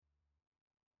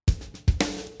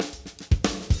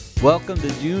Welcome to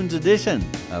June's edition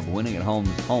of Winning at Home's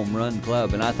Home Run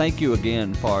Club, and I thank you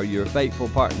again for your faithful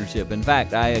partnership. In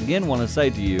fact, I again want to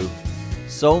say to you,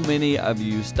 so many of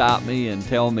you stop me and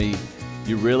tell me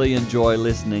you really enjoy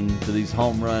listening to these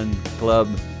Home Run Club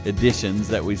editions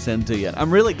that we send to you. I'm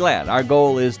really glad. Our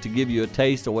goal is to give you a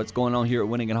taste of what's going on here at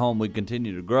Winning at Home. We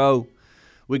continue to grow.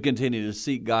 We continue to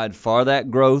seek God for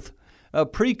that growth.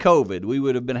 Pre-COVID, we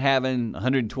would have been having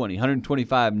 120,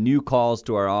 125 new calls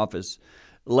to our office.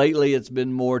 Lately, it's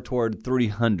been more toward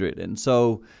 300. And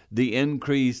so the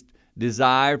increased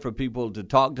desire for people to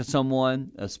talk to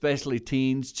someone, especially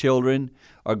teens, children,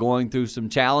 are going through some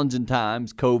challenging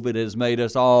times. COVID has made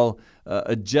us all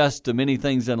adjust to many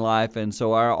things in life. And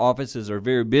so our offices are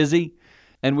very busy.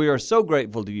 And we are so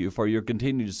grateful to you for your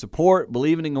continued support,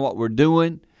 believing in what we're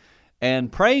doing,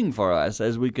 and praying for us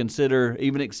as we consider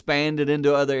even expanding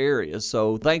into other areas.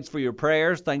 So thanks for your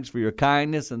prayers, thanks for your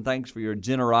kindness, and thanks for your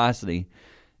generosity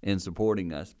in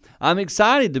supporting us. I'm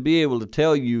excited to be able to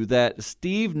tell you that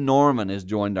Steve Norman has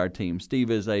joined our team. Steve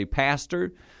is a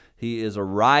pastor. He is a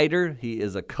writer. He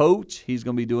is a coach. He's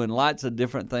going to be doing lots of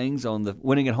different things on the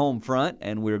Winning at Home front,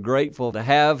 and we're grateful to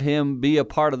have him be a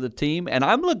part of the team. And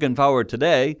I'm looking forward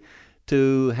today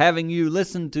to having you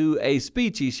listen to a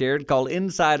speech he shared called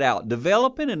Inside Out,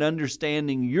 developing and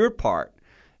understanding your part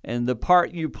and the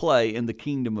part you play in the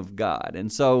kingdom of God.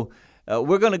 And so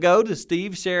we're going to go to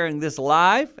Steve sharing this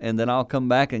live, and then I'll come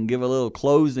back and give a little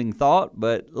closing thought.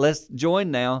 But let's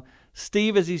join now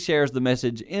Steve as he shares the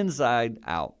message Inside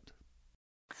Out.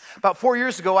 About 4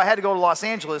 years ago, I had to go to Los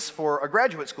Angeles for a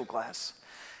graduate school class.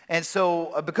 And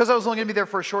so because I was only going to be there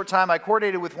for a short time, I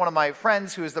coordinated with one of my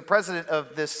friends who is the president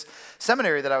of this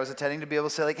seminary that I was attending to be able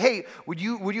to say, like, hey, would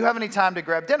you have any time to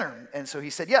grab dinner? And so he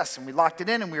said yes, and we locked it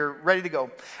in and we were ready to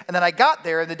go. And then I got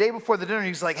there, and the day before the dinner, he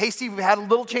was like, hey, Steve, we had a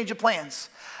little change of plans.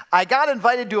 I got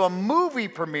invited to a movie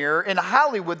premiere in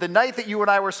Hollywood the night that you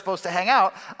and I were supposed to hang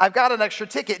out. I've got an extra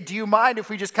ticket. Do you mind if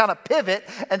we just kind of pivot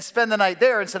and spend the night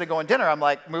there instead of going dinner? I'm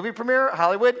like, movie premiere,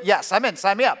 Hollywood? Yes, I'm in.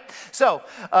 Sign me up. So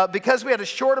because we had a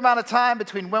short amount of time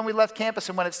between when we left campus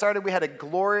and when it started, we had a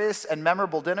glorious and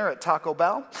memorable dinner at Taco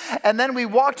Bell. And then we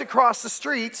walked across the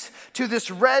streets to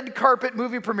this red carpet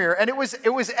movie premiere. And it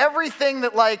was everything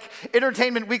that like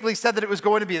Entertainment Weekly said that it was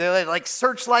going to be. There were like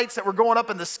searchlights that were going up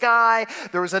in the sky.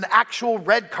 There was an actual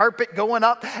red carpet going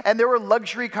up, and there were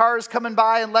luxury cars coming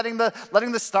by and letting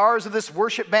the stars of this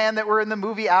worship band that were in the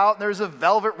movie out, and there's a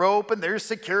velvet rope, and there's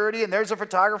security, and there's a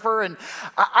photographer. And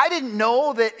I didn't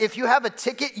know that if you have a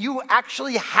ticket, you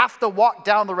actually have to walk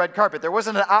down the red carpet. There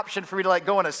wasn't an option for me to like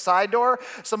go in a side door.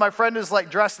 So my friend was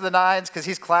like dressed to the nines because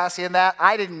he's classy in that.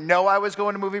 I didn't know I was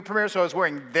going to movie premiere, so I was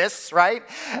wearing this, right?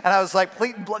 And I was like,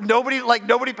 please,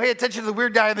 nobody pay attention to the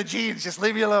weird guy in the jeans. Just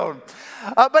leave me alone.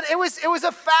 But it was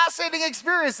a fascinating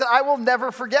experience that I will never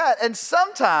forget. And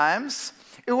sometimes,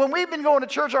 when we've been going to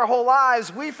church our whole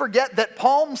lives, we forget that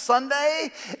Palm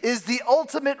Sunday is the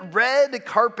ultimate red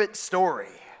carpet story.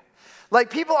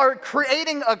 Like people are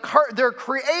creating they're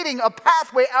creating a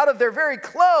pathway out of their very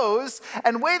clothes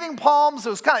and waving palms. It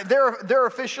was kind of their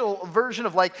official version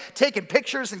of like taking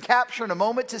pictures and capturing a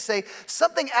moment to say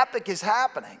something epic is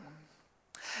happening.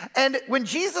 And when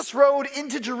Jesus rode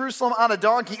into Jerusalem on a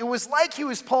donkey, it was like he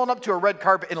was pulling up to a red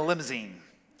carpet in a limousine.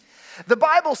 The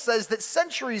Bible says that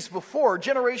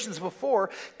generations before,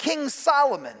 King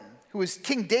Solomon, who was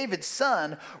King David's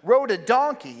son, rode a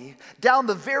donkey down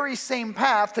the very same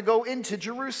path to go into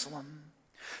Jerusalem.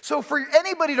 So for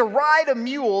anybody to ride a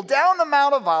mule down the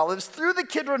Mount of Olives, through the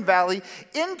Kidron Valley,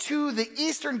 into the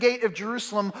eastern gate of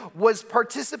Jerusalem was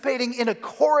participating in a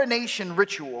coronation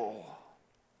ritual.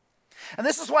 And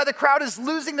this is why the crowd is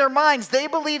losing their minds. They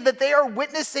believe that they are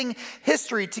witnessing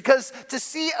history because to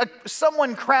see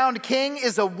someone crowned king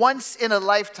is a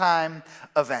once-in-a-lifetime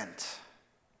event.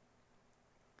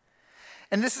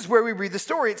 And this is where we read the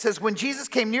story. It says, when Jesus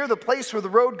came near the place where the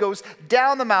road goes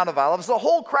down the Mount of Olives, the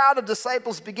whole crowd of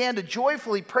disciples began to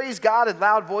joyfully praise God in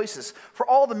loud voices for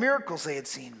all the miracles they had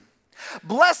seen.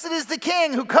 Blessed is the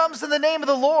King who comes in the name of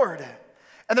the Lord.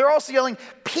 And they're also yelling,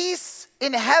 peace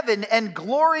in heaven and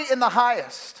glory in the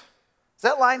highest. Does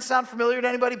that line sound familiar to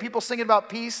anybody? People singing about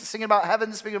peace, singing about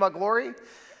heaven, speaking about glory?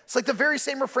 It's like the very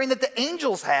same refrain that the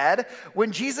angels had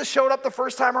when Jesus showed up the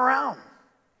first time around.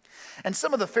 And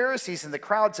some of the Pharisees in the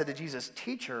crowd said to Jesus,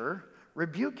 "Teacher,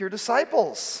 rebuke your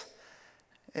disciples."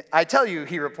 I tell you,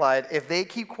 he replied, if they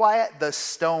keep quiet, the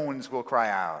stones will cry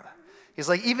out. He's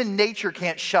like, even nature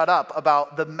can't shut up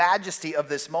about the majesty of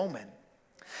this moment.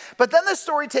 But then the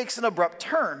story takes an abrupt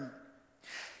turn.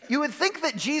 you would think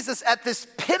that Jesus, at this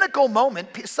pinnacle moment,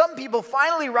 some people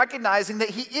finally recognizing that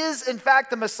he is in fact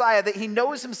the Messiah, that he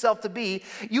knows himself to be,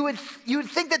 you would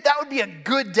think that that would be a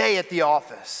good day at the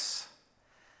office.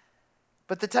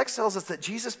 But the text tells us that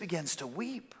Jesus begins to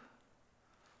weep.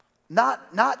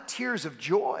 Not tears of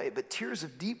joy, but tears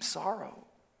of deep sorrow.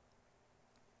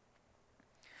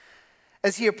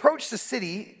 As he approached the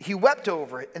city, he wept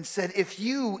over it and said, if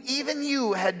you, even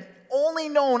you, had only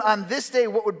known on this day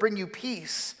what would bring you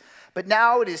peace, but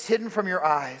now it is hidden from your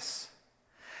eyes.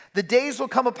 The days will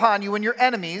come upon you when your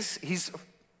enemies, he's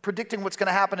predicting what's going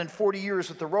to happen in 40 years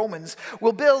with the Romans,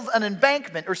 will build an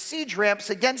embankment or siege ramps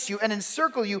against you and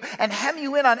encircle you and hem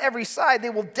you in on every side. They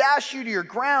will dash you to your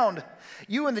ground,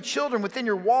 you and the children within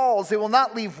your walls. They will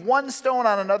not leave one stone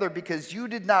on another because you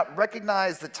did not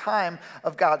recognize the time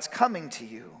of God's coming to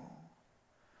you.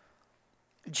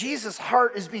 Jesus'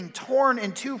 heart is being torn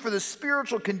in two for the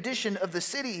spiritual condition of the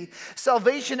city.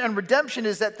 Salvation and redemption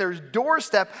is at their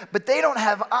doorstep, but they don't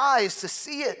have eyes to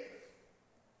see it.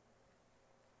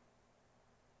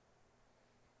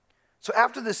 So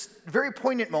after this very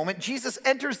poignant moment, Jesus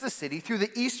enters the city through the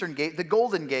eastern gate, the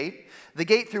Golden Gate, the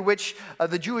gate through which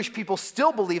the Jewish people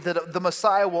still believe that the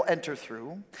Messiah will enter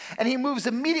through. And he moves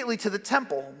immediately to the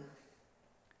temple.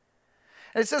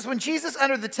 And it says, when Jesus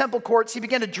entered the temple courts, he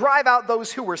began to drive out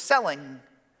those who were selling.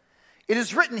 It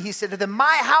is written, he said to them,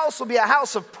 my house will be a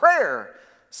house of prayer.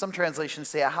 Some translations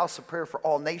say a house of prayer for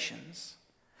all nations.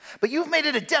 But you've made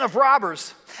it a den of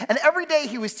robbers. And every day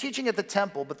he was teaching at the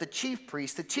temple, but the chief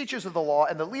priests, the teachers of the law,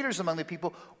 and the leaders among the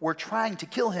people were trying to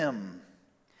kill him.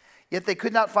 Yet they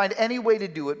could not find any way to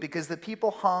do it because the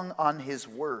people hung on his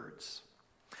words.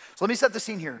 So let me set the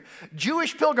scene here.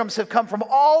 Jewish pilgrims have come from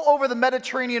all over the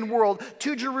Mediterranean world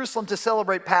to Jerusalem to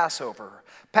celebrate Passover.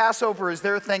 Passover is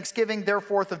their Thanksgiving, their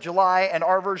 4th of July, and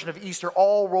our version of Easter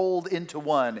all rolled into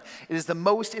one. It is the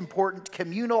most important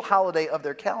communal holiday of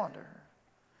their calendar.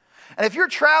 And if you're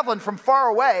traveling from far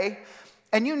away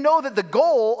and you know that the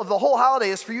goal of the whole holiday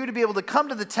is for you to be able to come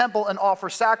to the temple and offer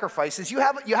sacrifices, you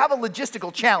have a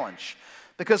logistical challenge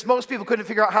because most people couldn't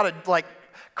figure out how to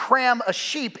cram a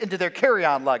sheep into their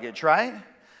carry-on luggage, right?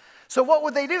 So what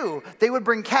would they do? They would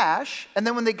bring cash, and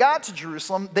then when they got to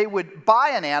Jerusalem, they would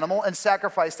buy an animal and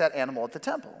sacrifice that animal at the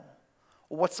temple.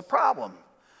 Well, what's the problem?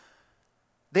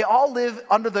 They all live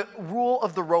under the rule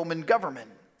of the Roman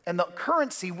government. And the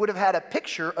currency would have had a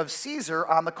picture of Caesar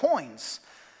on the coins.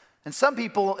 And some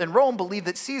people in Rome believed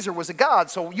that Caesar was a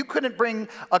god, so you couldn't bring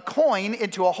a coin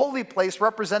into a holy place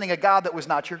representing a god that was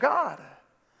not your god.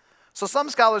 So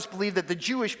some scholars believe that the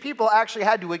Jewish people actually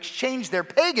had to exchange their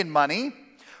pagan money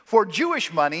for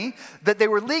Jewish money that they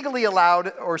were legally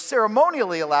allowed or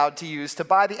ceremonially allowed to use to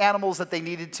buy the animals that they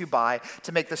needed to buy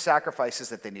to make the sacrifices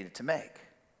that they needed to make.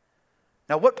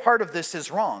 Now, what part of this is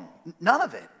wrong? None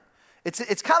of it.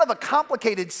 It's kind of a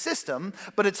complicated system,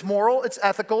 but it's moral, it's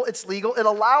ethical, it's legal.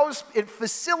 It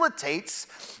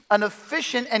facilitates an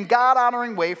efficient and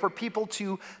God-honoring way for people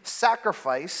to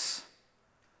sacrifice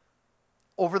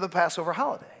over the Passover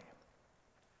holiday.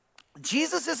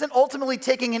 Jesus isn't ultimately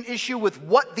taking an issue with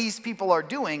what these people are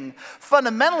doing.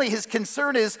 Fundamentally, his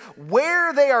concern is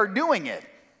where they are doing it.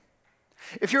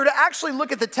 If you were to actually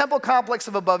look at the temple complex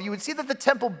of above, you would see that the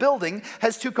temple building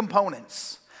has two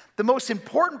components. The most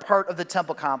important part of the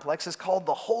temple complex is called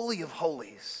the Holy of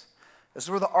Holies. This is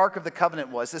where the Ark of the Covenant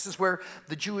was. This is where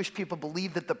the Jewish people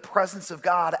believed that the presence of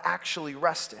God actually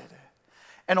rested.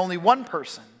 And only one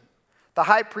person, the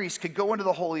high priest, could go into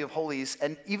the Holy of Holies,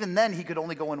 and even then he could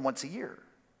only go in once a year.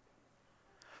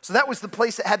 So that was the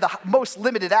place that had the most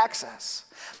limited access.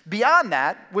 Beyond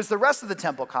that was the rest of the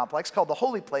temple complex called the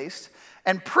Holy Place,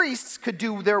 and priests could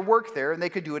do their work there, and they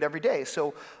could do it every day.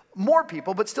 So more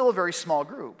people, but still a very small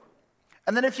group.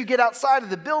 And then if you get outside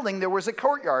of the building, there was a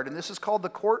courtyard, and this is called the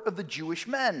Court of the Jewish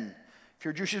Men. If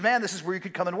you're a Jewish man, this is where you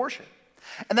could come and worship.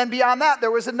 And then beyond that, there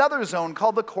was another zone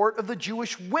called the Court of the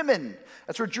Jewish Women.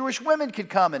 That's where Jewish women could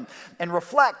come and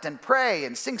reflect and pray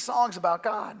and sing songs about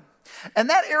God. And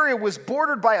that area was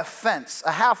bordered by a fence,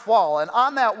 a half wall. And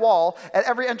on that wall, at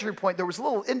every entry point, there was a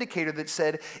little indicator that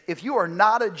said, if you are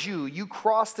not a Jew, you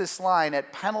cross this line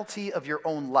at penalty of your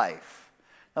own life.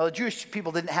 Now, the Jewish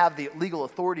people didn't have the legal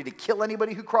authority to kill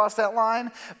anybody who crossed that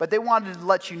line, but they wanted to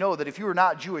let you know that if you were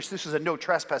not Jewish, this was a no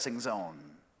trespassing zone.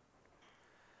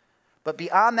 But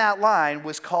beyond that line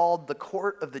was called the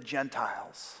Court of the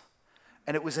Gentiles.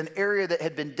 And it was an area that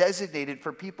had been designated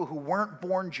for people who weren't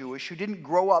born Jewish, who didn't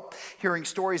grow up hearing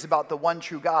stories about the one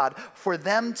true God, for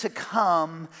them to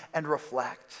come and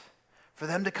reflect, for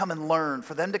them to come and learn,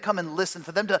 for them to come and listen,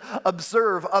 for them to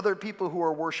observe other people who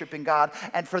are worshiping God,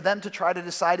 and for them to try to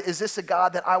decide, is this a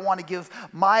God that I want to give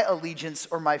my allegiance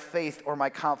or my faith or my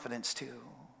confidence to?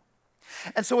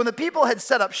 And so when the people had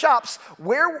set up shops,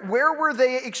 where were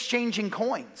they exchanging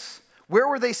coins? Where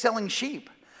were they selling sheep?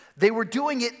 They were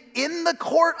doing it in the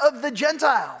court of the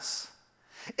Gentiles.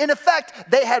 In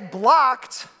effect, they had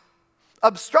blocked,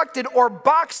 obstructed, or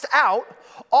boxed out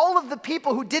all of the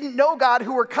people who didn't know God,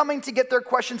 who were coming to get their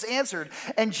questions answered.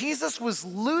 And Jesus was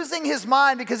losing his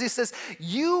mind because he says,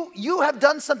 you have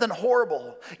done something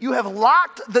horrible. You have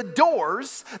locked the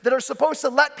doors that are supposed to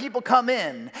let people come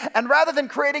in. And rather than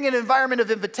creating an environment of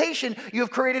invitation, you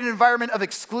have created an environment of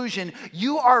exclusion.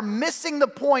 You are missing the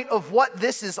point of what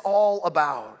this is all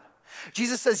about.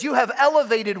 Jesus says, you have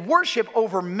elevated worship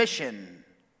over mission.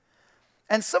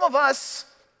 And some of us,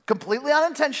 completely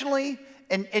unintentionally,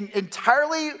 and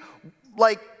entirely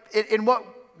like in what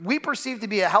we perceive to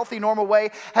be a healthy, normal way,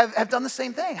 have done the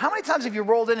same thing. How many times have you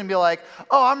rolled in and be like,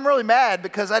 oh, I'm really mad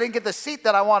because I didn't get the seat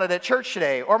that I wanted at church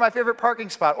today, or my favorite parking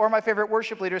spot, or my favorite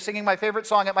worship leader singing my favorite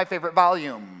song at my favorite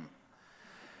volume?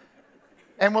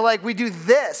 And we're like, we do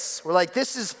this. We're like,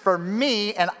 this is for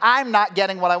me, and I'm not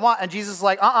getting what I want. And Jesus is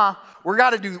like, we're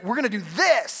going to do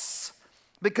this.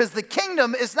 Because the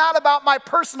kingdom is not about my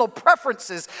personal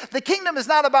preferences. The kingdom is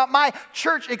not about my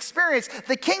church experience.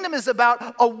 The kingdom is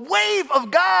about a wave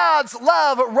of God's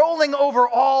love rolling over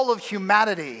all of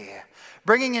humanity,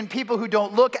 bringing in people who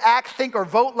don't look, act, think, or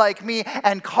vote like me,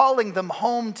 and calling them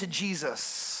home to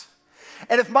Jesus.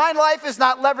 And if my life is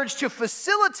not leveraged to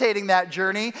facilitating that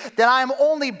journey, then I am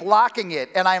only blocking it,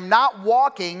 and I am not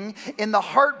walking in the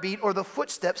heartbeat or the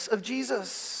footsteps of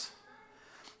Jesus.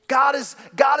 God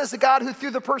is a God who,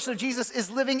 through the person of Jesus, is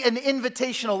living an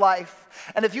invitational life.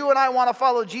 And if you and I want to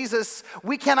follow Jesus,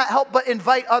 we cannot help but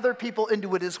invite other people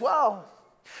into it as well.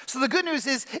 So the good news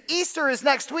is Easter is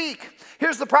next week.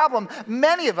 Here's the problem.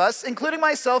 Many of us, including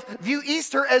myself, view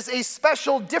Easter as a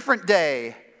special, different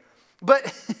day. But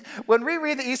when we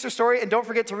read the Easter story, and don't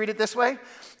forget to read it this way,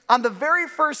 on the very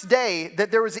first day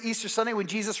that there was an Easter Sunday when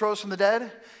Jesus rose from the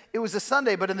dead, it was a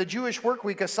Sunday, but in the Jewish work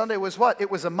week, a Sunday was what? It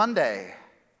was a Monday.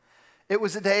 It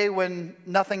was a day when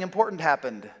nothing important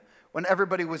happened, when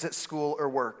everybody was at school or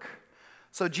work.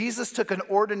 So Jesus took an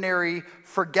ordinary,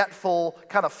 forgetful,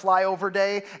 kind of flyover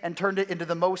day and turned it into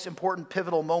the most important,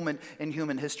 pivotal moment in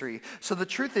human history. So the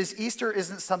truth is, Easter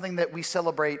isn't something that we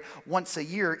celebrate once a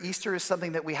year. Easter is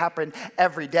something that we happen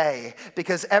every day,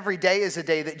 because every day is a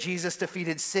day that Jesus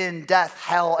defeated sin, death,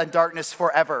 hell, and darkness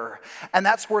forever. And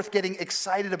that's worth getting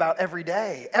excited about every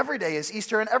day. Every day is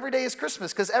Easter, and every day is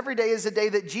Christmas, because every day is a day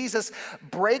that Jesus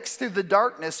breaks through the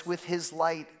darkness with his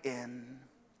light in.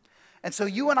 And so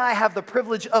you and I have the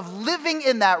privilege of living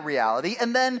in that reality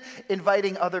and then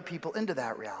inviting other people into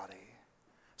that reality.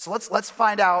 So let's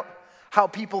find out how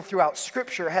people throughout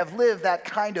Scripture have lived that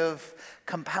kind of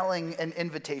compelling and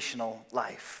invitational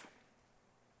life.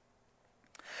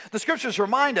 The Scriptures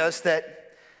remind us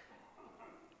that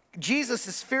Jesus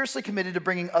is fiercely committed to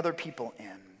bringing other people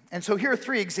in. And so here are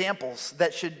 3 examples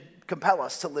that should compel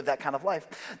us to live that kind of life.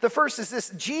 The first is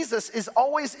this: Jesus is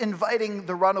always inviting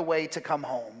the runaway to come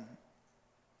home.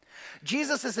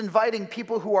 Jesus is inviting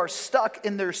people who are stuck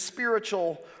in their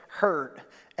spiritual hurt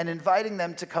and inviting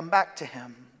them to come back to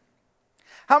him.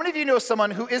 How many of you know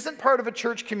someone who isn't part of a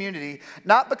church community,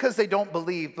 not because they don't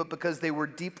believe, but because they were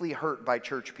deeply hurt by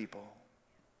church people?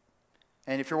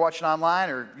 And if you're watching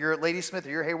online, or you're at Ladysmith, or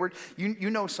you're Hayward,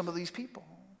 you know some of these people.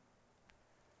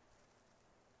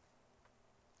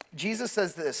 Jesus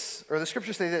says this, or the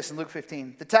scriptures say this in Luke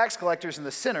 15. The tax collectors and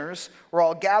the sinners were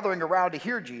all gathering around to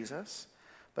hear Jesus.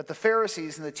 But the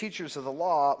Pharisees and the teachers of the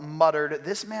law muttered,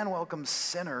 "This man welcomes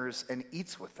sinners and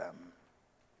eats with them."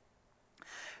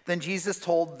 Then Jesus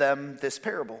told them this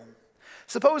parable.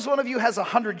 Suppose one of you has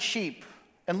 100 sheep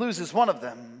and loses one of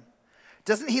them.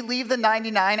 Doesn't he leave the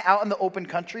 99 out in the open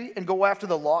country and go after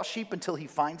the lost sheep until he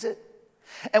finds it?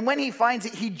 And when he finds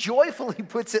it, he joyfully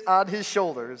puts it on his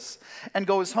shoulders and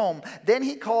goes home. Then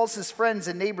he calls his friends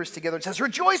and neighbors together and says,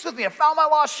 "Rejoice with me, I found my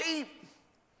lost sheep."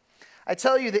 I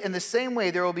tell you that in the same way,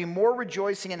 there will be more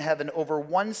rejoicing in heaven over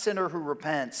one sinner who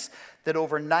repents than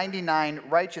over 99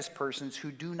 righteous persons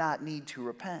who do not need to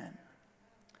repent.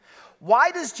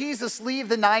 Why does Jesus leave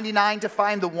the 99 to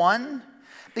find the one?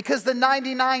 Because the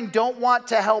 99 don't want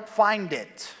to help find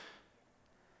it.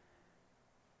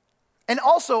 And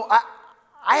also,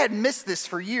 I had missed this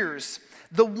for years.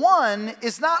 The one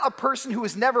is not a person who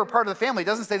is never a part of the family. It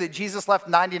doesn't say that Jesus left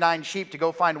 99 sheep to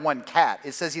go find one cat.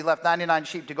 It says he left 99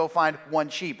 sheep to go find one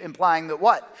sheep, implying that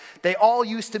what? They all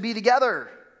used to be together.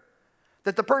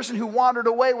 That the person who wandered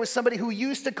away was somebody who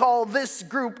used to call this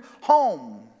group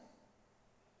home.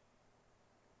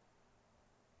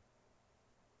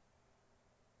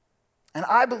 And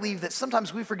I believe that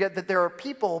sometimes we forget that there are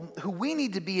people who we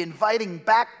need to be inviting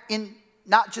back in,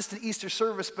 not just an Easter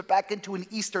service, but back into an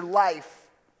Easter life,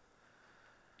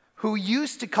 who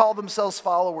used to call themselves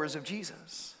followers of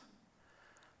Jesus,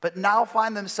 but now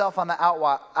find themselves on the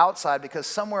outside because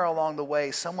somewhere along the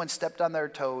way, someone stepped on their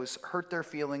toes, hurt their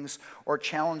feelings, or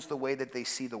challenged the way that they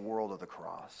see the world of the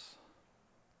cross.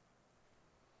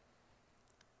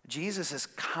 Jesus is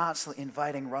constantly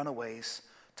inviting runaways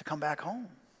to come back home.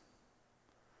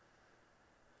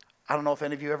 I don't know if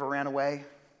any of you ever ran away.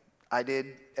 I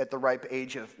did at the ripe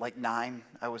age of like 9.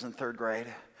 I was in 3rd grade.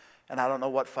 And I don't know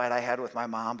what fight I had with my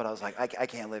mom, but I was like, I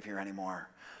can't live here anymore.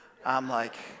 I'm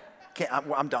like,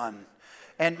 I'm done.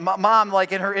 And my mom,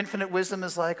 like in her infinite wisdom,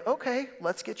 is like, okay,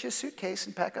 let's get you a suitcase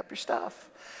and pack up your stuff.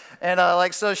 And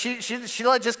so she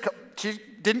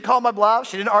didn't call my bluff.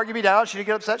 She didn't argue me down. She didn't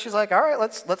get upset. She's like, all right,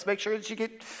 let's make sure that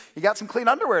you got some clean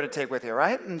underwear to take with you,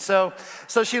 right? And so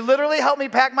she literally helped me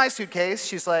pack my suitcase.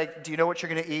 She's like, do you know what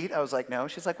you're going to eat? I was like, no.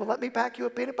 She's like, well, let me pack you a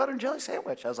peanut butter and jelly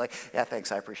sandwich. I was like, yeah,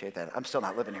 thanks. I appreciate that. I'm still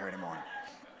not living here anymore.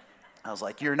 I was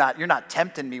like, you're not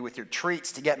tempting me with your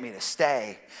treats to get me to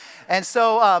stay. And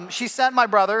so she sent my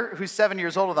brother, who's 7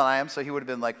 years older than I am, so he would have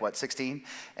been like, 16?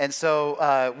 And so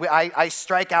I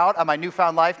strike out on my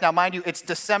newfound life. Now, mind you, it's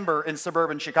December in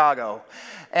suburban Chicago.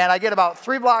 And I get about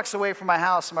 3 blocks away from my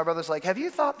house, and my brother's like, have you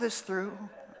thought this through?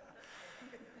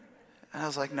 And I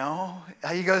was like, no.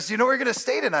 He goes, do you know where you're going to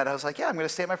stay tonight? I was like, yeah, I'm going to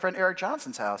stay at my friend Eric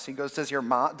Johnson's house. He goes,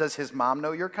 does his mom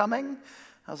know you're coming?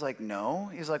 I was like, no.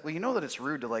 He's like, well, you know that it's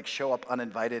rude to like show up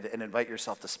uninvited and invite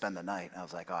yourself to spend the night. And I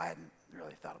was like, oh, I hadn't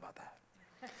really thought about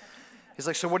that. He's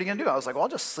like, so what are you going to do? I was like, well, I'll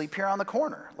just sleep here on the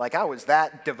corner. Like I was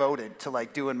that devoted to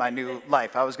like doing my new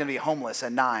life. I was going to be homeless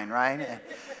at 9, right?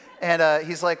 And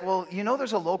he's like, well, you know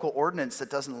there's a local ordinance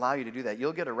that doesn't allow you to do that.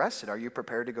 You'll get arrested. Are you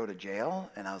prepared to go to jail?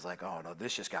 And I was like, oh, no,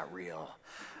 this just got real.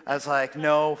 I was like,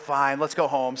 no, fine, let's go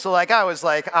home. So like I was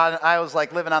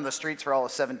like living on the streets for all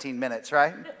of 17 minutes,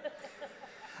 right?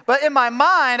 But in my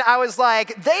mind, I was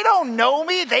like, they don't know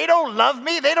me, they don't love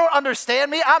me, they don't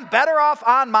understand me, I'm better off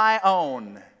on my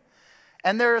own.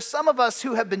 And there are some of us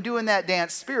who have been doing that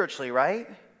dance spiritually, right?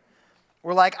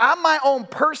 We're like, I'm my own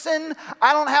person,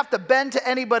 I don't have to bend to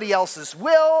anybody else's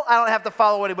will, I don't have to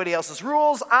follow anybody else's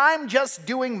rules, I'm just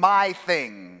doing my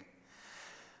thing.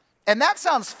 And that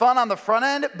sounds fun on the front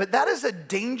end, but that is a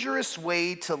dangerous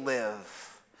way to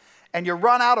live. And you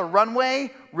run out of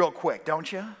runway real quick, don't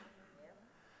you?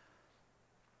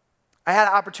 I had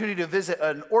an opportunity to visit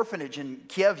an orphanage in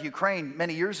Kiev, Ukraine,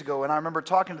 many years ago, and I remember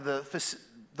talking to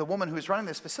the woman who was running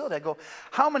this facility. I go,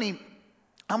 how many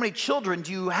children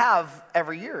do you have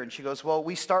every year? And she goes, well,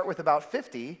 we start with about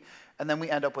 50, and then we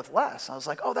end up with less. I was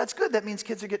like, oh, that's good. That means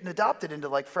kids are getting adopted into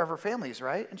like forever families,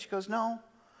 right? And she goes, no.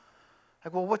 I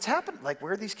go, well, what's happened? Like,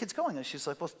 where are these kids going? And she's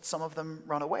like, well, some of them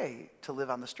run away to live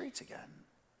on the streets again.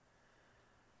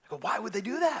 I go, why would they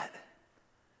do that?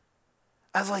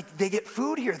 I was like, they get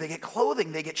food here, they get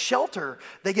clothing, they get shelter,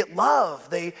 they get love,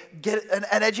 they get an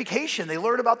education, they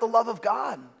learn about the love of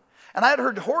God. And I had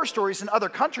heard horror stories in other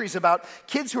countries about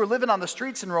kids who are living on the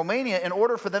streets in Romania. In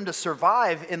order for them to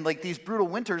survive in like these brutal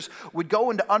winters, would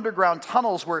go into underground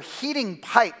tunnels where heating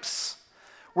pipes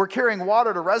were carrying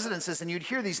water to residences, and you'd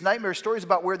hear these nightmare stories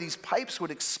about where these pipes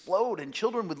would explode and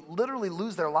children would literally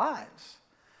lose their lives.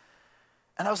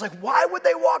 And I was like, why would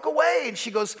they walk away? And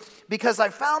she goes, because I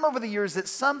found over the years that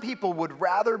some people would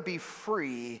rather be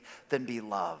free than be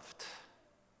loved.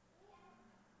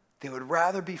 They would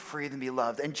rather be free than be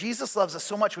loved. And Jesus loves us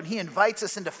so much when he invites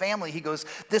us into family, he goes,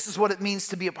 this is what it means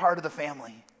to be a part of the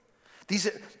family. These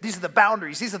are the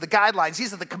boundaries, these are the guidelines,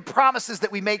 these are the promises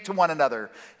that we make to one another.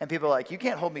 And people are like, you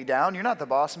can't hold me down, you're not the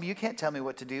boss of me, you can't tell me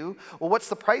what to do. Well, what's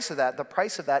the price of that? The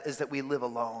price of that is that we live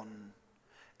alone.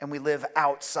 And we live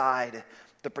outside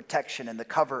the protection and the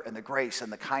cover and the grace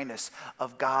and the kindness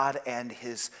of God and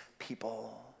his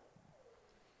people.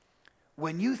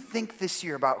 When you think this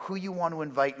year about who you want to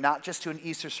invite, not just to an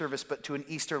Easter service, but to an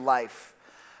Easter life,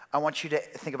 I want you to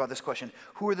think about this question.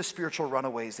 Who are the spiritual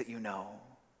runaways that you know?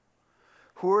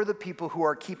 Who are the people who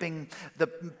are keeping the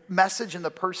message and the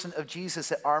person of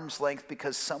Jesus at arm's length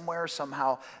because somewhere,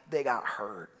 somehow, they got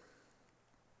hurt?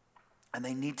 And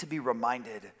they need to be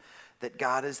reminded that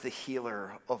God is the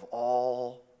healer of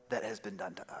all that has been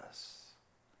done to us.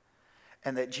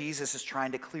 And that Jesus is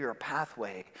trying to clear a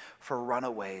pathway for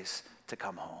runaways to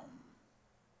come home.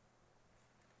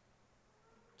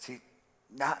 See,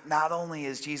 not only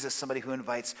is Jesus somebody who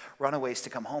invites runaways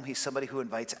to come home, he's somebody who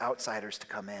invites outsiders to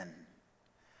come in.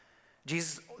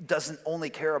 Jesus doesn't only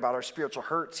care about our spiritual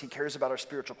hurts, he cares about our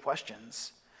spiritual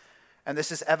questions. And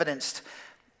this is evidenced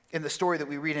in the story that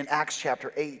we read in Acts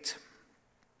chapter 8.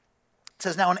 It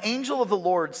says, "Now an angel of the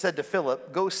Lord said to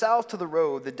Philip, 'Go south to the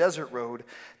road, the desert road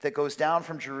that goes down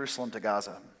from Jerusalem to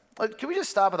Gaza.'" Can we just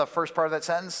stop at the first part of that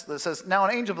sentence that says, "Now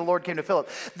an angel of the Lord came to Philip"?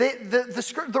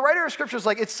 The writer of Scripture is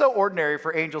like, it's so ordinary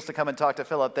for angels to come and talk to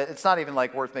Philip that it's not even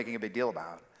like worth making a big deal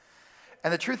about.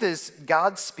 And the truth is,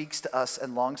 God speaks to us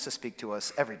and longs to speak to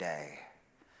us every day.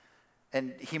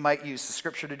 And he might use the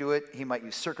Scripture to do it. He might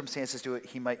use circumstances to do it.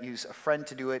 He might use a friend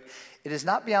to do it. It is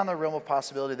not beyond the realm of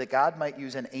possibility that God might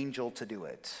use an angel to do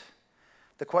it.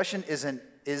 The question isn't,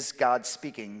 is God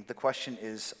speaking? The question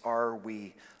is, are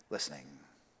we listening?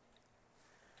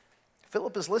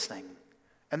 Philip is listening.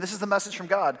 And this is the message from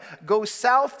God. Go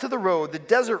south to the road, the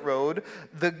desert road,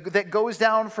 that goes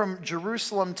down from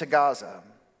Jerusalem to Gaza.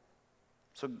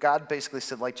 So God basically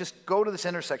said, just go to this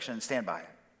intersection and stand by it.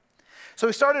 So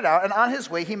he started out, and on his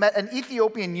way, he met an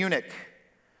Ethiopian eunuch,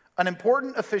 an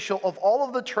important official of all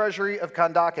of the treasury of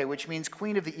Kandake, which means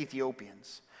Queen of the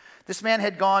Ethiopians. This man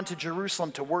had gone to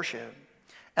Jerusalem to worship,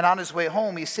 and on his way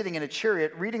home, he's sitting in a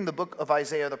chariot reading the book of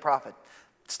Isaiah the prophet.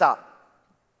 Stop.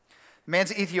 The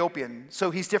man's Ethiopian, so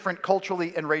he's different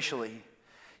culturally and racially.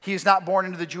 He is not born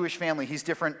into the Jewish family. He's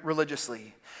different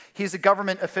religiously. He's a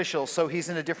government official, so he's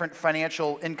in a different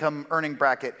financial income earning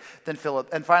bracket than Philip.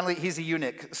 And finally, he's a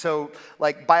eunuch, so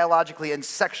biologically and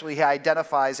sexually he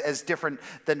identifies as different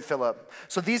than Philip.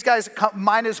 So these guys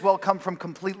might as well come from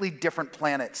completely different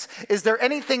planets. Is there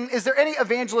any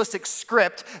evangelistic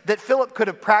script that Philip could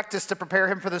have practiced to prepare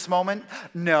him for this moment?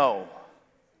 No.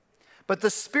 But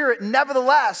the Spirit,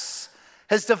 nevertheless,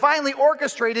 has divinely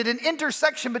orchestrated an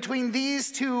intersection between these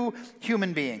two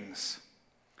human beings.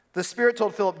 The Spirit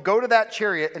told Philip, go to that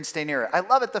chariot and stay near it. I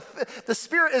love it. The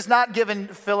Spirit is not giving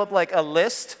Philip a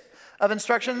list of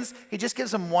instructions. He just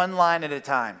gives him one line at a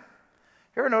time.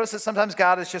 You ever notice that sometimes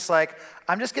God is just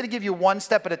I'm just going to give you one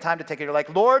step at a time to take it. You're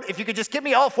like, Lord, if you could just give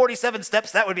me all 47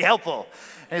 steps, that would be helpful.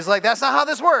 And he's like, that's not how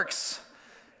this works.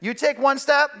 You take one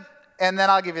step, and then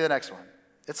I'll give you the next one.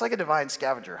 It's like a divine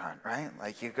scavenger hunt, right?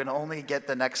 You can only get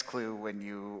the next clue when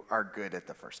you are good at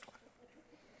the first one.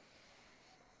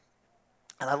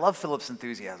 And I love Philip's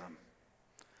enthusiasm.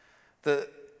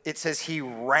 It says he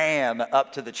ran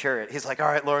up to the chariot. He's like, all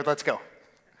right, Lord, let's go.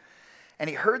 And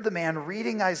he heard the man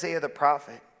reading Isaiah the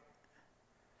prophet.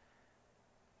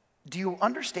 Do you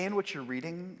understand what you're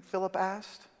reading? Philip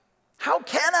asked. How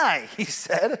can I? He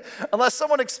said, unless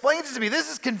someone explains it to me.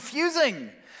 This is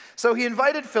confusing. So he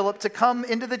invited Philip to come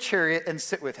into the chariot and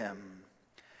sit with him.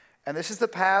 And this is the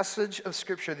passage of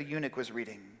Scripture the eunuch was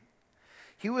reading.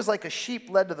 He was like a sheep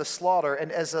led to the slaughter,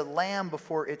 and as a lamb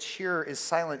before its shearer is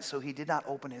silent, so he did not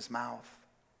open his mouth.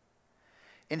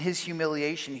 In his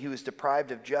humiliation, he was deprived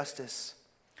of justice.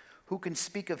 Who can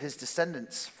speak of his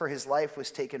descendants? For his life was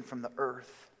taken from the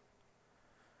earth.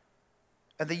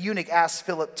 And the eunuch asked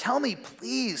Philip, tell me,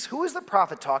 please, who is the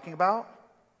prophet talking about?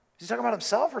 Is he talking about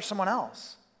himself or someone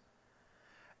else?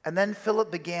 And then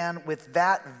Philip began with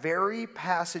that very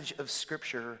passage of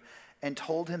Scripture and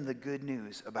told him the good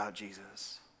news about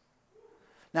Jesus.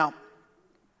 Now,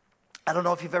 I don't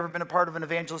know if you've ever been a part of an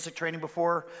evangelistic training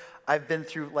before. I've been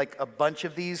through a bunch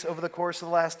of these over the course of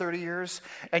the last 30 years.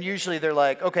 And usually they're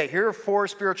okay, here are 4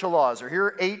 spiritual laws, or here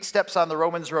are 8 steps on the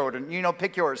Romans road, and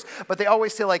pick yours. But they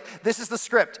always say this is the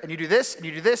script, and you do this, and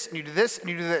you do this, and you do this, and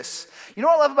you do this. You know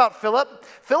what I love about Philip?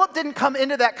 Philip didn't come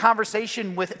into that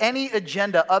conversation with any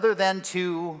agenda other than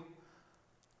to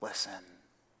listen.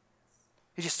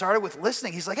 He just started with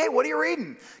listening. He's like, hey, what are you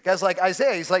reading? The guy's like,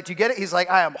 Isaiah. He's like, do you get it? He's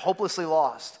like, I am hopelessly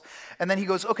lost. And then he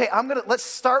goes, okay, let's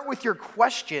start with your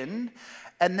question,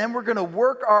 and then we're gonna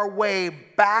work our way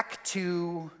back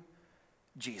to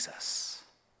Jesus.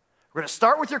 We're gonna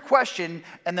start with your question,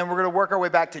 and then we're gonna work our way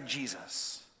back to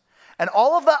Jesus. And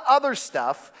all of the other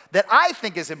stuff that I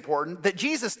think is important, that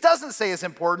Jesus doesn't say is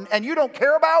important, and you don't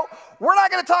care about, we're not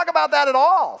gonna talk about that at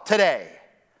all today.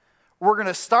 We're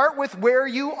gonna start with where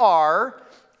you are,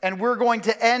 and we're going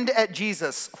to end at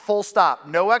Jesus, full stop.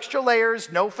 No extra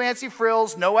layers, no fancy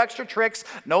frills, no extra tricks,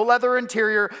 no leather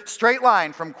interior, straight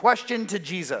line from question to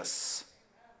Jesus.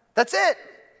 That's it.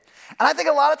 And I think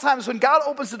a lot of times when God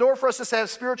opens the door for us to have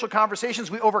spiritual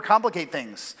conversations, we overcomplicate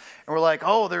things. And we're like,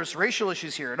 oh, there's racial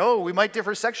issues here. And oh, we might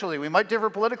differ sexually, we might differ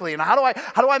politically. And how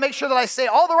do I make sure that I say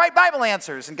all the right Bible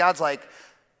answers? And God's like,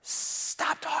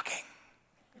 stop talking.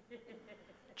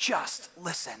 Just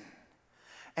listen.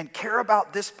 And care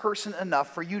about this person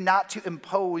enough for you not to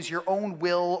impose your own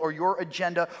will or your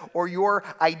agenda or your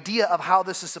idea of how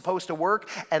this is supposed to work,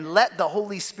 and let the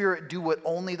Holy Spirit do what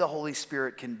only the Holy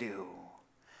Spirit can do.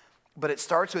 But it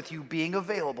starts with you being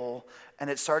available, and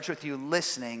it starts with you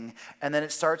listening, and then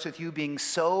it starts with you being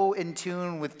so in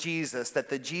tune with Jesus that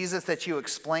the Jesus that you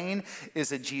explain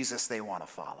is a Jesus they want to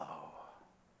follow.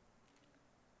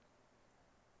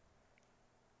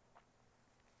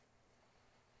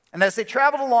 And as they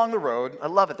traveled along the road, I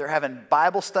love it, they're having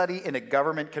Bible study in a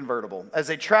government convertible. As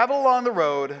they traveled along the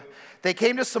road, they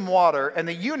came to some water, and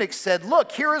the eunuch said,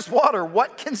 "Look, here is water.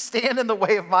 What can stand in the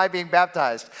way of my being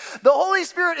baptized?" The Holy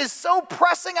Spirit is so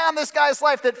pressing on this guy's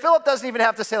life that Philip doesn't even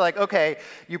have to say, like, okay,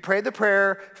 you prayed the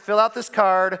prayer, fill out this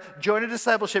card, join a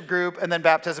discipleship group, and then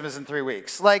baptism is in 3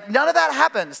 weeks. Like, none of that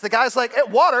happens. The guy's like,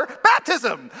 water,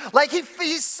 baptism. Like,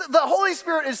 the Holy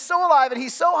Spirit is so alive, and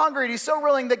he's so hungry, and he's so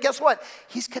willing that guess what?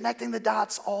 He's connecting the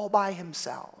dots all by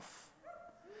himself.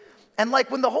 And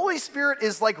like when the Holy Spirit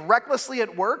is like recklessly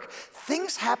at work,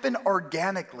 things happen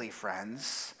organically,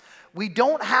 friends. We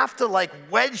don't have to like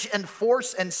wedge and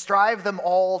force and strive them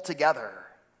all together.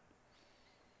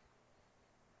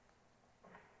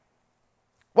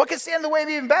 What can stand in the way of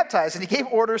being baptized? And he gave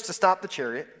orders to stop the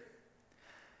chariot.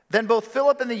 Then both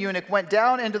Philip and the eunuch went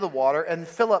down into the water, and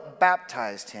Philip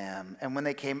baptized him. And when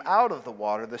they came out of the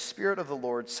water, the Spirit of the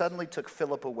Lord suddenly took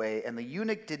Philip away, and the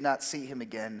eunuch did not see him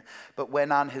again, but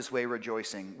went on his way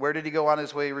rejoicing. Where did he go on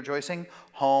his way rejoicing?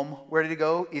 Home. Where did he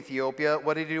go? Ethiopia.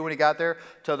 What did he do when he got there?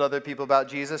 Told other people about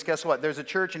Jesus. Guess what? There's a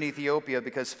church in Ethiopia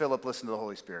because Philip listened to the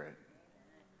Holy Spirit.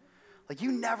 Like,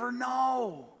 you never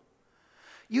know.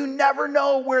 You never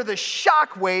know where the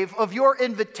shockwave of your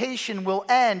invitation will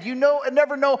end. You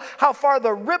never know how far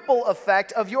the ripple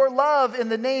effect of your love in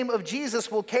the name of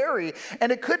Jesus will carry. And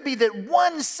it could be that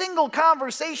one single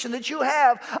conversation that you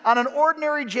have on an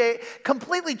ordinary day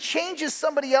completely changes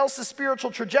somebody else's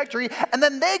spiritual trajectory, and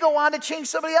then they go on to change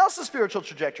somebody else's spiritual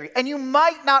trajectory. And you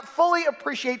might not fully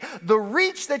appreciate the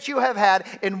reach that you have had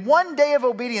in one day of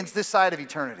obedience this side of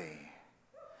eternity.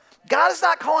 God is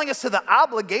not calling us to the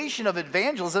obligation of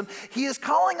evangelism. He is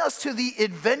calling us to the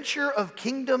adventure of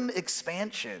kingdom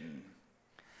expansion.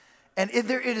 And it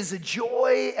is a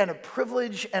joy and a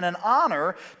privilege and an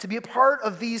honor to be a part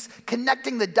of these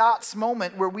connecting the dots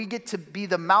moment where we get to be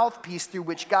the mouthpiece through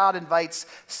which God invites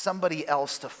somebody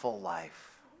else to full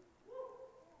life.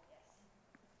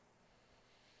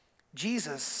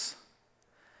 Jesus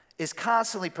is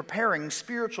constantly preparing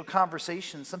spiritual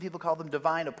conversations. Some people call them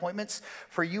divine appointments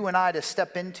for you and I to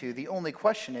step into. The only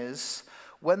question is,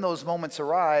 when those moments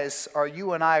arise, are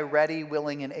you and I ready,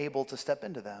 willing, and able to step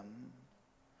into them?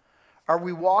 Are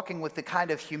we walking with the kind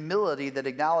of humility that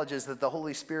acknowledges that the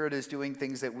Holy Spirit is doing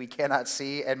things that we cannot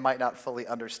see and might not fully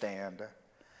understand?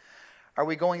 Are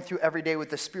we going through every day with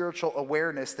the spiritual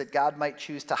awareness that God might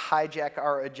choose to hijack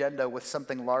our agenda with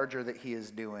something larger that he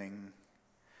is doing?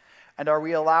 And are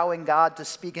we allowing God to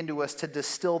speak into us to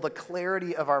distill the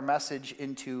clarity of our message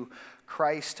into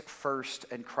Christ first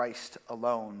and Christ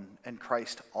alone and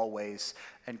Christ always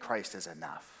and Christ is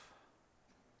enough?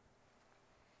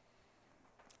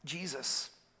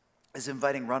 Jesus is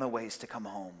inviting runaways to come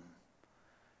home,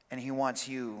 and he wants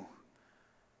you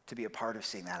to be a part of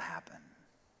seeing that happen.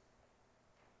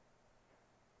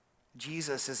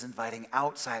 Jesus is inviting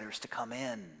outsiders to come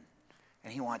in,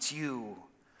 and he wants you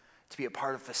to be a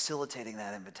part of facilitating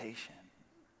that invitation.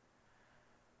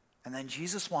 And then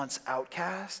Jesus wants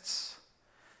outcasts,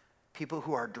 people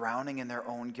who are drowning in their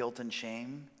own guilt and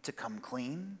shame, to come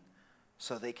clean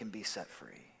so they can be set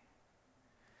free.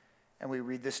 And we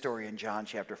read this story in John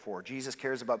chapter 4. Jesus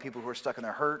cares about people who are stuck in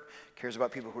their hurt, cares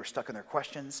about people who are stuck in their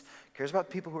questions, cares about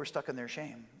people who are stuck in their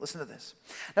shame. Listen to this.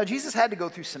 Now Jesus had to go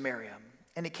through Samaria,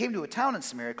 and he came to a town in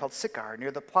Samaria called Sychar,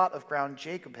 near the plot of ground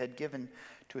Jacob had given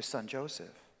to his son Joseph.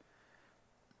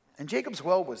 And Jacob's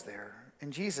well was there,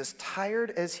 and Jesus, tired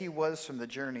as he was from the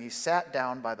journey, sat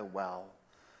down by the well.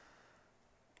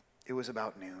 It was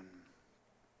about noon.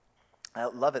 I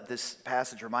love it. This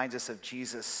passage reminds us of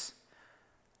Jesus'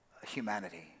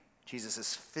 humanity. Jesus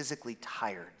is physically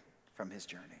tired from his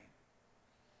journey.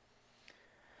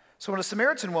 So when a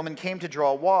Samaritan woman came to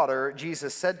draw water,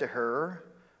 Jesus said to her,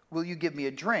 "Will you give me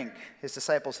a drink?" His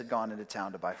disciples had gone into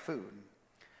town to buy food.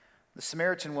 The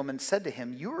Samaritan woman said to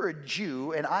him, "You are a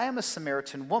Jew, and I am a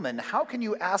Samaritan woman. How can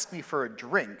you ask me for a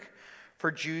drink?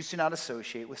 For Jews do not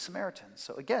associate with Samaritans."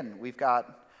 So again, we've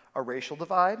got a racial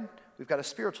divide, we've got a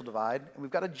spiritual divide, and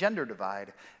we've got a gender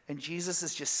divide. And Jesus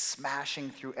is just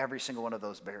smashing through every single one of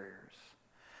those barriers.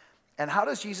 And how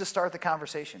does Jesus start the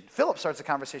conversation? Philip starts the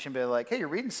conversation by like, "Hey, you're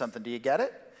reading something. Do you get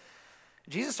it?"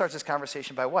 Jesus starts this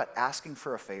conversation by what? Asking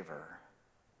for a favor.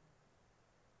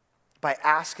 By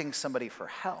asking somebody for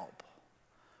help.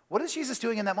 What is Jesus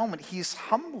doing in that moment? He's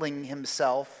humbling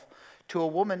himself to a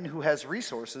woman who has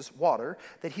resources, water,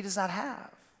 that he does not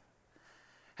have.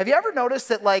 Have you ever noticed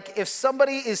that, like, if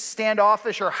somebody is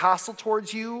standoffish or hostile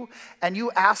towards you and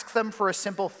you ask them for a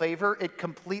simple favor, it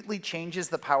completely changes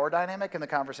the power dynamic in the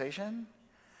conversation?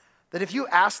 That if you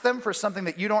ask them for something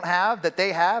that you don't have, that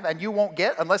they have, and you won't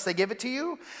get unless they give it to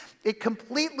you, it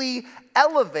completely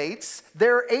elevates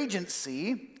their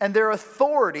agency and their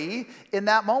authority in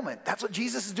that moment. That's what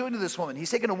Jesus is doing to this woman.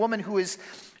 He's taking a woman who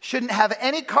shouldn't have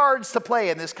any cards to play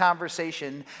in this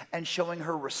conversation and showing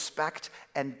her respect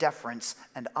and deference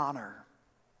and honor.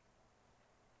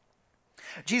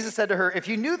 Jesus said to her, if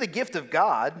you knew the gift of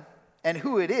God and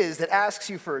who it is that asks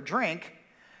you for a drink,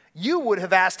 you would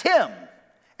have asked him,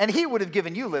 and he would have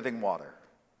given you living water.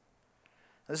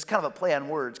 This is kind of a play on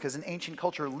words, because in ancient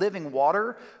culture, living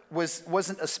water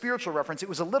wasn't a spiritual reference, it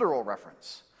was a literal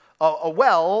reference. A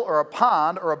well or a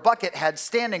pond or a bucket had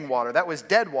standing water. That was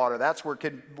dead water. That's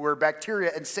where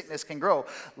bacteria and sickness can grow.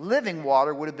 Living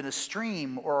water would have been a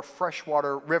stream or a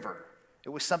freshwater river. It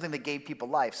was something that gave people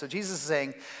life. So Jesus is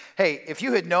saying, hey, if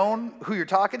you had known who you're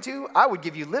talking to, I would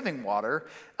give you living water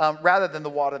rather than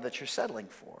the water that you're settling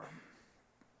for.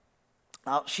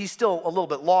 Now, she's still a little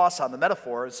bit lost on the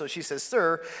metaphor, and so she says,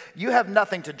 sir, you have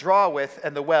nothing to draw with,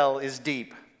 and the well is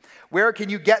deep. Where can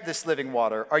you get this living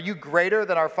water? Are you greater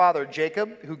than our father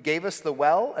Jacob, who gave us the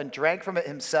well and drank from it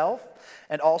himself,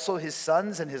 and also his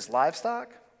sons and his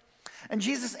livestock? And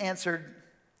Jesus answered,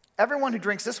 everyone who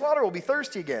drinks this water will be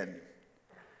thirsty again.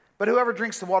 But whoever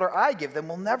drinks the water I give them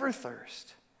will never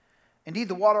thirst. Indeed,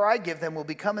 the water I give them will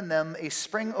become in them a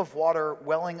spring of water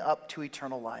welling up to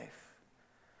eternal life.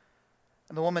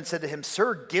 And the woman said to him,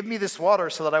 sir, give me this water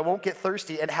so that I won't get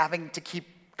thirsty and having to keep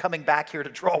coming back here to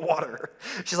draw water.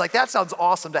 She's like, that sounds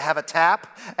awesome to have a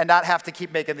tap and not have to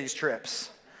keep making these trips.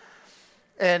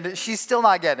 And she's still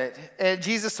not getting it. And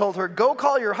Jesus told her, go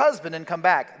call your husband and come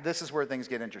back. This is where things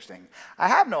get interesting. I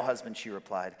have no husband, she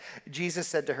replied. Jesus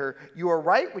said to her, you are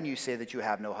right when you say that you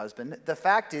have no husband. The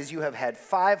fact is you have had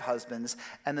 5 husbands,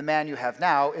 and the man you have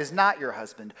now is not your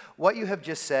husband. What you have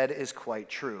just said is quite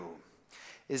true.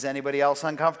 Is anybody else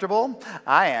uncomfortable?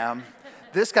 I am.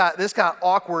 This got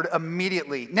awkward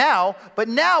immediately. Now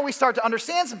we start to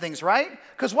understand some things, right?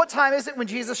 Because what time is it when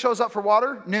Jesus shows up for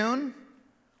water? Noon.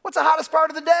 What's the hottest part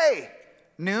of the day?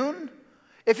 Noon.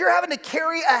 If you're having to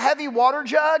carry a heavy water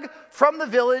jug from the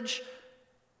village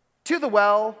to the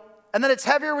well, and then it's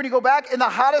heavier when you go back in the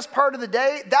hottest part of the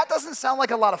day, that doesn't sound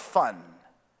like a lot of fun.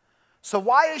 So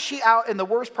why is she out in the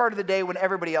worst part of the day when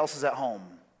everybody else is at home?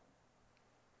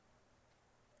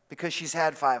 Because she's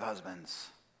had 5 husbands.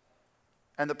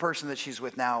 And the person that she's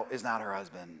with now is not her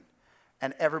husband.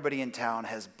 And everybody in town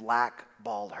has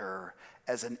blackballed her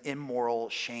as an immoral,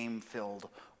 shame-filled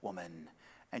woman.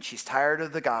 And she's tired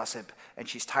of the gossip, and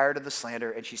she's tired of the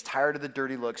slander, and she's tired of the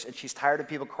dirty looks, and she's tired of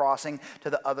people crossing to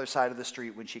the other side of the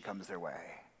street when she comes their way.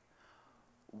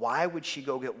 Why would she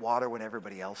go get water when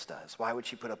everybody else does? Why would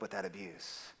she put up with that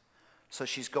abuse? So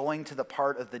she's going to the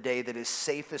part of the day that is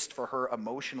safest for her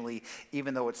emotionally,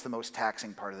 even though it's the most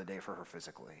taxing part of the day for her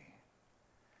physically.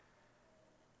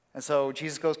 And so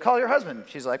Jesus goes, call your husband.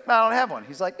 She's like, no, I don't have one.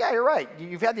 He's like, yeah, you're right.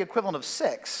 You've had the equivalent of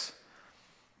 6.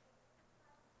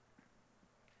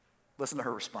 Listen to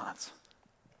her response.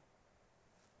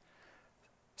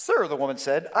 Sir, the woman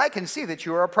said, I can see that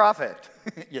you are a prophet.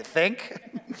 You think?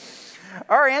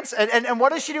 Our answer, and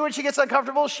what does she do when she gets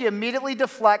uncomfortable? She immediately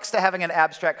deflects to having an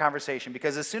abstract conversation,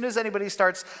 because as soon as anybody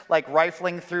starts like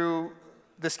rifling through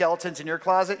the skeletons in your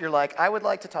closet, you're like, I would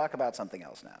like to talk about something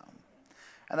else now.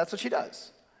 And that's what she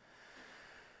does.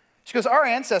 She goes, our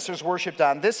ancestors worshipped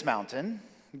on this mountain,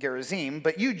 Gerizim,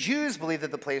 but you Jews believe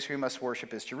that the place where you must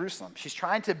worship is Jerusalem. She's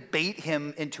trying to bait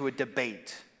him into a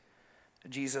debate.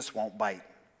 Jesus won't bite.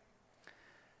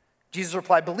 Jesus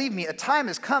replied, believe me, a time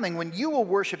is coming when you will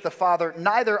worship the Father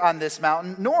neither on this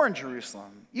mountain nor in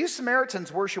Jerusalem. You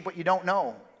Samaritans worship what you don't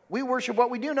know. We worship what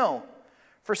we do know.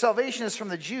 For salvation is from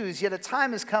the Jews, yet a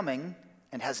time is coming,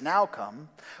 and has now come,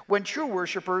 when true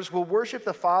worshipers will worship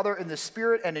the Father in the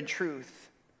Spirit and in truth.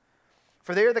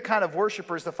 For they are the kind of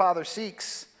worshipers the Father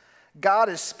seeks. God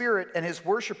is spirit, and his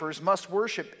worshipers must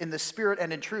worship in the spirit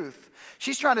and in truth.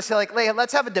 She's trying to say, like,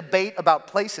 let's have a debate about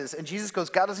places. And Jesus goes,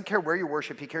 God doesn't care where you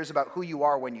worship. He cares about who you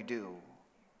are when you do.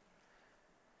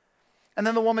 And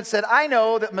then the woman said, I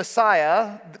know that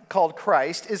Messiah, called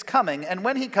Christ, is coming. And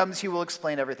when he comes, he will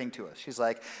explain everything to us. She's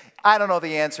like, I don't know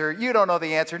the answer. You don't know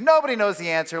the answer. Nobody knows the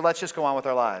answer. Let's just go on with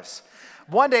our lives.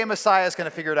 One day, Messiah is going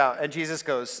to figure it out. And Jesus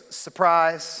goes,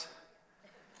 surprise.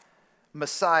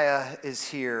 Messiah is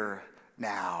here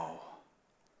now.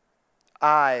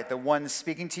 I, the one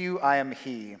speaking to you, I am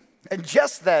he. And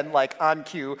just then, like on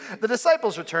cue, the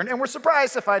disciples returned and were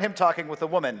surprised to find him talking with a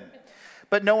woman.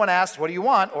 But no one asked, what do you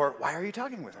want? Or why are you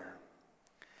talking with her?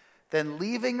 Then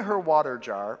leaving her water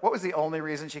jar, what was the only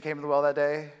reason she came to the well that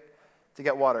day? To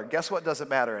get water. Guess what doesn't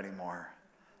matter anymore?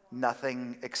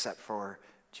 Nothing except for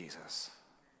Jesus.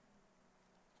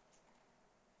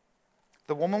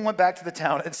 The woman went back to the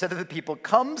town and said to the people,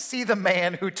 come see the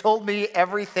man who told me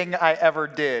everything I ever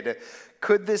did.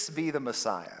 Could this be the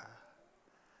Messiah?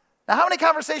 Now, how many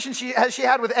conversations has she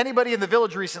had with anybody in the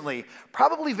village recently?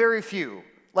 Probably very few.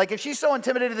 Like, if she's so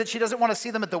intimidated that she doesn't want to see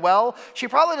them at the well, she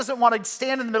probably doesn't want to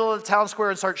stand in the middle of the town square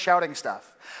and start shouting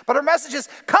stuff. But her message is,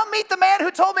 come meet the man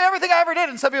who told me everything I ever did.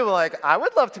 And some people are like, I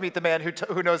would love to meet the man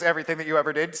who knows everything that you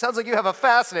ever did. Sounds like you have a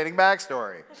fascinating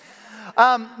backstory.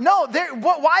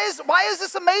 Why is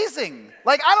this amazing?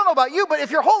 Like, I don't know about you, but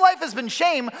if your whole life has been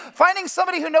shame, finding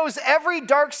somebody who knows every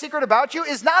dark secret about you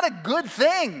is not a good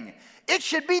thing. It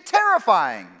should be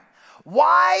terrifying.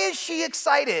 Why is she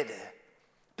excited?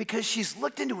 Because she's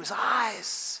looked into his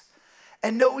eyes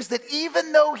and knows that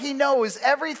even though he knows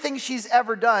everything she's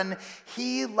ever done,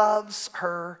 he loves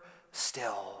her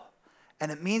still.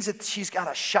 And it means that she's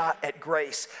got a shot at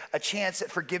grace, a chance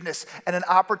at forgiveness, and an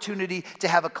opportunity to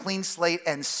have a clean slate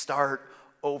and start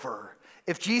over.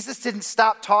 If Jesus didn't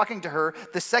stop talking to her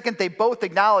the second they both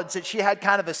acknowledged that she had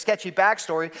kind of a sketchy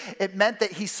backstory, it meant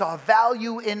that he saw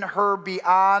value in her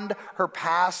beyond her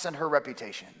past and her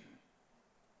reputation.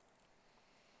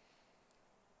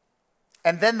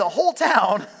 And then the whole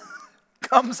town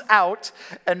comes out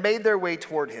and made their way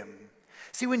toward him.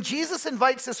 See, when Jesus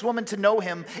invites this woman to know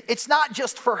him, it's not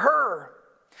just for her.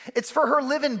 It's for her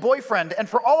live-in boyfriend and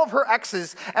for all of her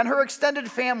exes and her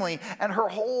extended family and her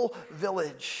whole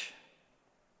village.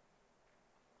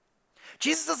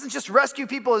 Jesus doesn't just rescue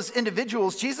people as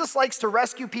individuals. Jesus likes to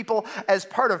rescue people as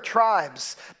part of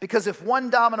tribes, because if one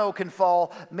domino can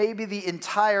fall, maybe the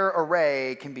entire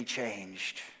array can be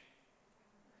changed.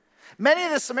 Many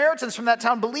of the Samaritans from that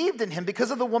town believed in him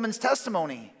because of the woman's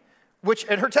testimony,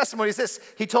 and her testimony is this: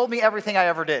 he told me everything I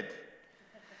ever did.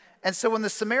 And so when the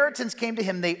Samaritans came to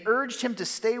him, they urged him to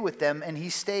stay with them, and he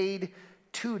stayed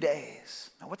 2 days.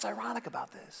 Now, what's ironic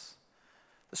about this?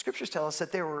 The scriptures tell us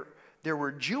that there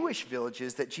were Jewish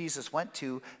villages that Jesus went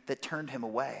to that turned him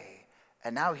away.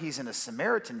 And now he's in a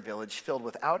Samaritan village filled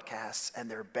with outcasts,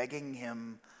 and they're begging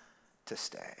him to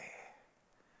stay.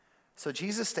 So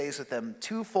Jesus stays with them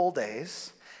 2 full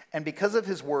days, and because of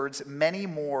his words, many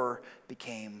more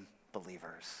became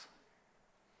believers.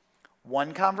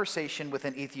 One conversation with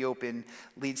an Ethiopian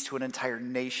leads to an entire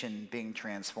nation being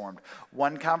transformed.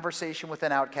 One conversation with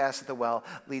an outcast at the well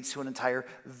leads to an entire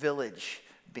village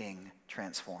being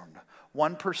transformed.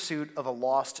 One pursuit of a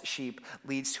lost sheep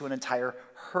leads to an entire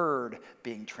herd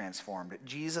being transformed.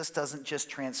 Jesus doesn't just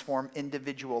transform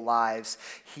individual lives,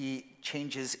 he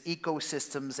changes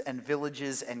ecosystems and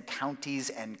villages and counties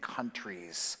and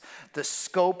countries. The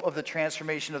scope of the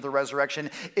transformation of the resurrection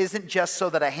isn't just so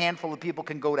that a handful of people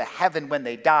can go to heaven when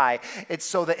they die. It's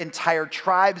so that entire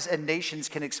tribes and nations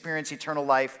can experience eternal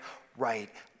life right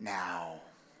now.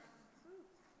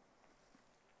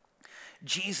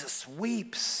 Jesus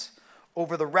weeps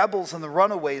over the rebels and the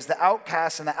runaways, the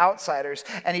outcasts and the outsiders,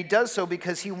 and he does so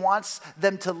because he wants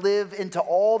them to live into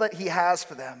all that he has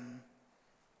for them.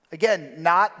 Again,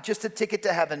 not just a ticket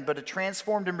to heaven, but a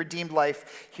transformed and redeemed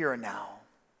life here and now.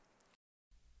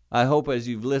 I hope as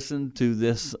you've listened to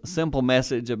this simple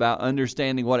message about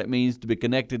understanding what it means to be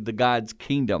connected to God's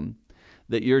kingdom,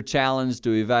 that you're challenged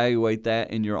to evaluate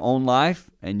that in your own life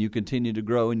and you continue to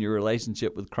grow in your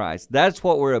relationship with Christ. That's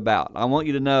what we're about. I want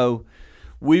you to know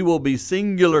we will be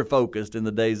singular focused in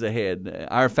the days ahead.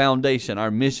 Our foundation,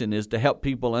 our mission is to help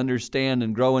people understand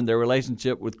and grow in their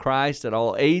relationship with Christ at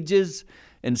all ages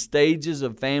and stages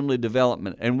of family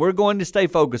development. And we're going to stay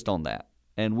focused on that.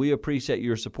 And we appreciate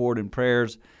your support and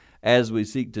prayers as we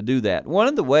seek to do that. One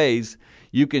of the ways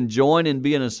you can join in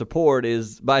being a support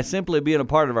is by simply being a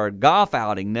part of our golf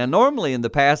outing. Now, normally in the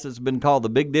past it's been called the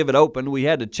Big Divot Open. We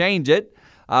had to change it,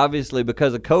 obviously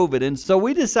because of COVID, and so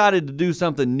we decided to do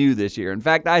something new this year. In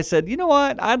fact, I said, you know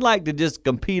what? I'd like to just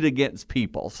compete against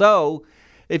people. So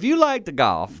if you like to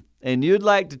golf and you'd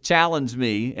like to challenge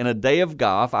me in a day of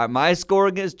golf, my score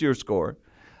against your score,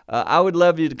 I would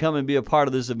love you to come and be a part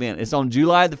of this event. It's on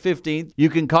July the 15th. You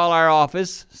can call our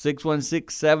office,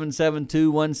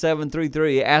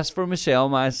 616-772-1733. Ask for Michelle,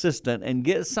 my assistant, and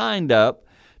get signed up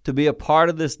to be a part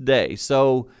of this day.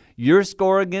 So your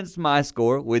score against my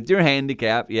score with your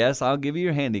handicap. Yes, I'll give you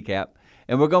your handicap.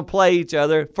 And we're going to play each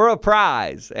other for a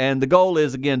prize. And the goal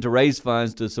is, again, to raise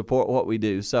funds to support what we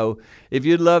do. So if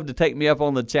you'd love to take me up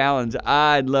on the challenge,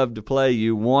 I'd love to play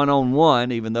you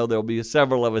one-on-one, even though there'll be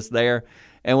several of us there.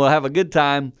 And we'll have a good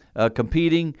time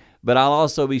competing But I'll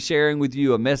also be sharing with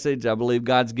you a message I believe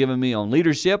God's given me on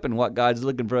leadership and what God's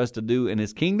looking for us to do in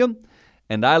His kingdom.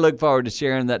 And I look forward to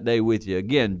sharing that day with you.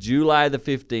 Again, July the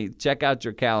 15th. Check out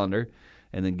your calendar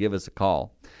and then give us a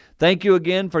call. Thank you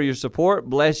again for your support.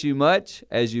 Bless you much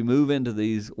as you move into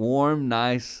these warm,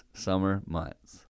 nice summer months.